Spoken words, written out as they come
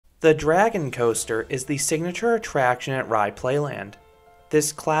The Dragon Coaster is the signature attraction at Rye Playland.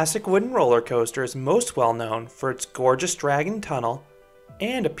 This classic wooden roller coaster is most well known for its gorgeous dragon tunnel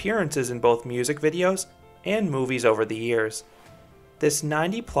and appearances in both music videos and movies over the years. This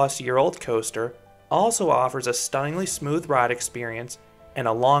 90-plus-year-old coaster also offers a stunningly smooth ride experience and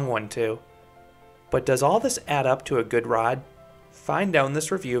a long one too. But does all this add up to a good ride? Find out in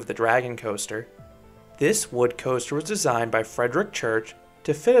this review of the Dragon Coaster. This wood coaster was designed by Frederick Church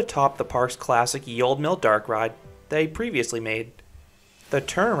to fit atop the park's classic Ye Olde Mill dark ride that he previously made. The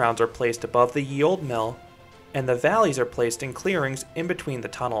turnarounds are placed above the Ye Olde Mill, and the valleys are placed in clearings in between the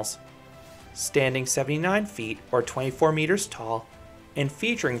tunnels. Standing 79 feet or 24 meters tall, and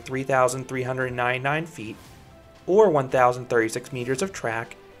featuring 3,399 feet or 1,036 meters of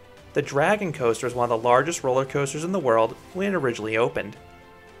track, the Dragon Coaster is one of the largest roller coasters in the world when it originally opened.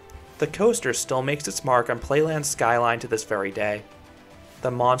 The coaster still makes its mark on Playland's skyline to this very day.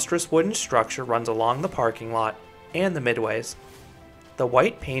 The monstrous wooden structure runs along the parking lot and the midways. The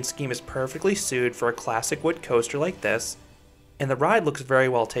white paint scheme is perfectly suited for a classic wood coaster like this, and the ride looks very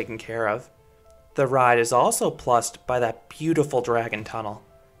well taken care of. The ride is also plussed by that beautiful dragon tunnel.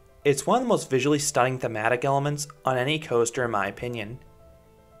 It's one of the most visually stunning thematic elements on any coaster in my opinion.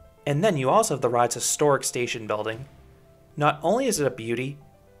 And then you also have the ride's historic station building. Not only is it a beauty,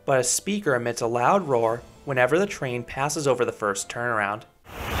 but a speaker emits a loud roar whenever the train passes over the first turnaround.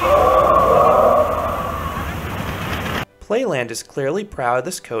 Playland is clearly proud of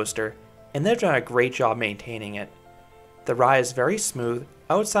this coaster, and they've done a great job maintaining it. The ride is very smooth,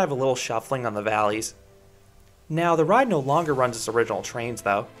 outside of a little shuffling on the valleys. Now, the ride no longer runs its original trains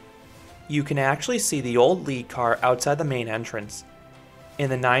though. You can actually see the old lead car outside the main entrance. In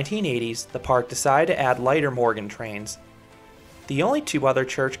the 1980s, the park decided to add lighter Morgan trains. The only two other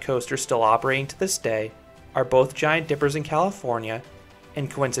church coasters still operating to this day are both Giant Dippers in California, and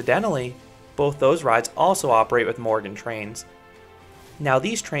coincidentally, both those rides also operate with Morgan trains. Now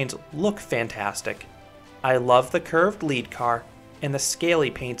these trains look fantastic. I love the curved lead car and the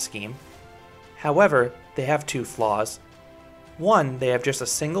scaly paint scheme. However, they have two flaws. One, they have just a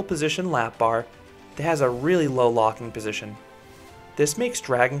single position lap bar that has a really low locking position. This makes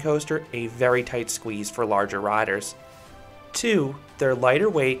Dragon Coaster a very tight squeeze for larger riders. Two, their lighter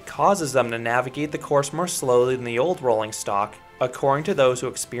weight causes them to navigate the course more slowly than the old rolling stock, according to those who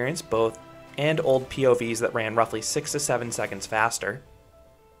experienced both and old POVs that ran roughly 6 to 7 seconds faster.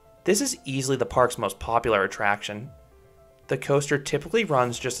 This is easily the park's most popular attraction. The coaster typically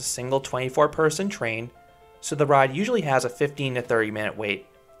runs just a single 24-person train, so the ride usually has a 15 to 30 minute wait.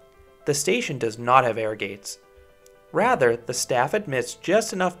 The station does not have air gates. Rather, the staff admits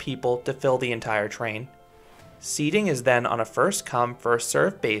just enough people to fill the entire train. Seating is then on a first come, first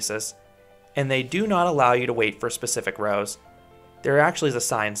served basis, and they do not allow you to wait for specific rows. There actually is a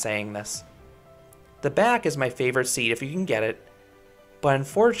sign saying this. The back is my favorite seat if you can get it, but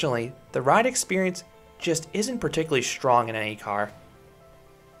unfortunately, the ride experience just isn't particularly strong in any car.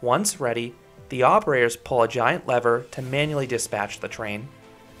 Once ready, the operators pull a giant lever to manually dispatch the train.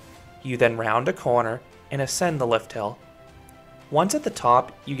 You then round a corner and ascend the lift hill. Once at the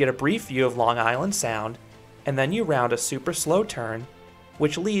top, you get a brief view of Long Island Sound, and then you round a super slow turn,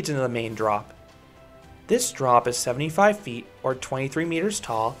 which leads into the main drop. This drop is 75 feet or 23 meters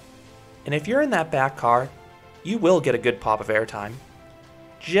tall, and if you're in that back car, you will get a good pop of airtime.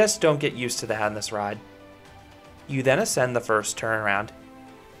 Just don't get used to that in this ride. You then ascend the first turnaround.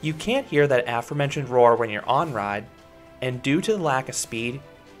 You can't hear that aforementioned roar when you're on ride, and due to the lack of speed,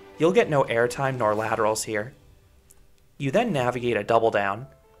 you'll get no airtime nor laterals here. You then navigate a double down,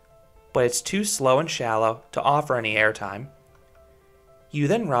 but it's too slow and shallow to offer any airtime. You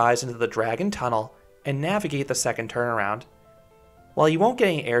then rise into the Dragon Tunnel and navigate the second turnaround. While you won't get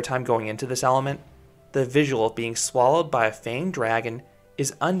any airtime going into this element, the visual of being swallowed by a fanged dragon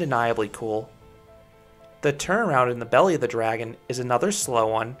is undeniably cool. The turnaround in the belly of the dragon is another slow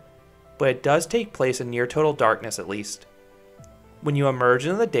one, but it does take place in near total darkness at least. When you emerge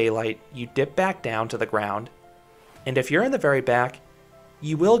into the daylight, you dip back down to the ground, and if you're in the very back,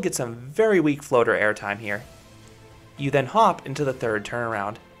 you will get some very weak floater airtime here. You then hop into the third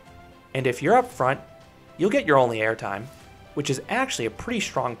turnaround, and if you're up front, you'll get your only airtime, which is actually a pretty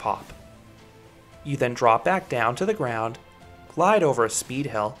strong pop. You then drop back down to the ground, glide over a speed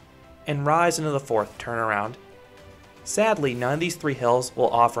hill, and rise into the fourth turnaround. Sadly, none of these three hills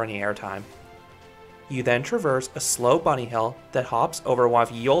will offer any airtime. You then traverse a slow bunny hill that hops over one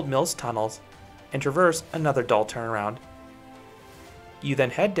of Ye Olde Mill's tunnels, and traverse another dull turnaround. You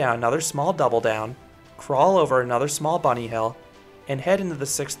then head down another small double down, crawl over another small bunny hill, and head into the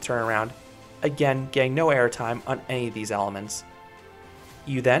sixth turnaround, again getting no airtime on any of these elements.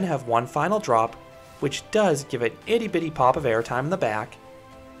 You then have one final drop, which does give an itty bitty pop of airtime in the back,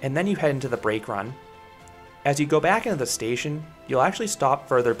 and then you head into the brake run. As you go back into the station, you'll actually stop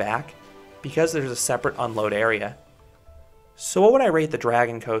further back because there's a separate unload area. So what would I rate the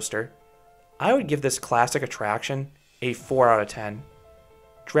Dragon Coaster? I would give this classic attraction a 4 out of 10.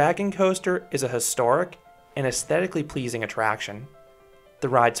 Dragon Coaster is a historic and aesthetically pleasing attraction. The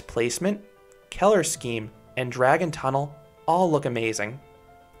ride's placement, color scheme, and Dragon Tunnel all look amazing.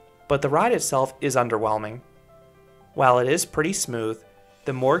 But the ride itself is underwhelming. While it is pretty smooth,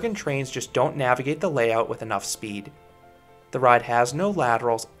 the Morgan trains just don't navigate the layout with enough speed. The ride has no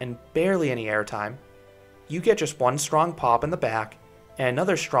laterals and barely any airtime. You get just one strong pop in the back and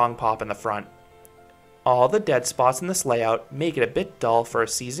another strong pop in the front. All the dead spots in this layout make it a bit dull for a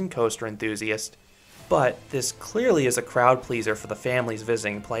seasoned coaster enthusiast, but this clearly is a crowd pleaser for the families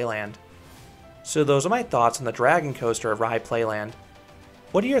visiting Playland. So those are my thoughts on the Dragon Coaster of Rye Playland.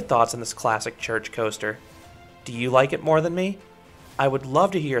 What are your thoughts on this classic church coaster? Do you like it more than me? I would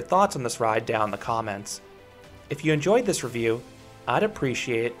love to hear your thoughts on this ride down in the comments. If you enjoyed this review, I'd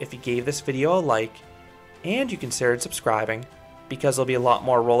appreciate it if you gave this video a like, and you considered subscribing, because there'll be a lot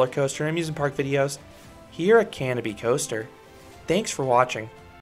more roller coaster and amusement park videos here at Canopy Coaster. Thanks for watching.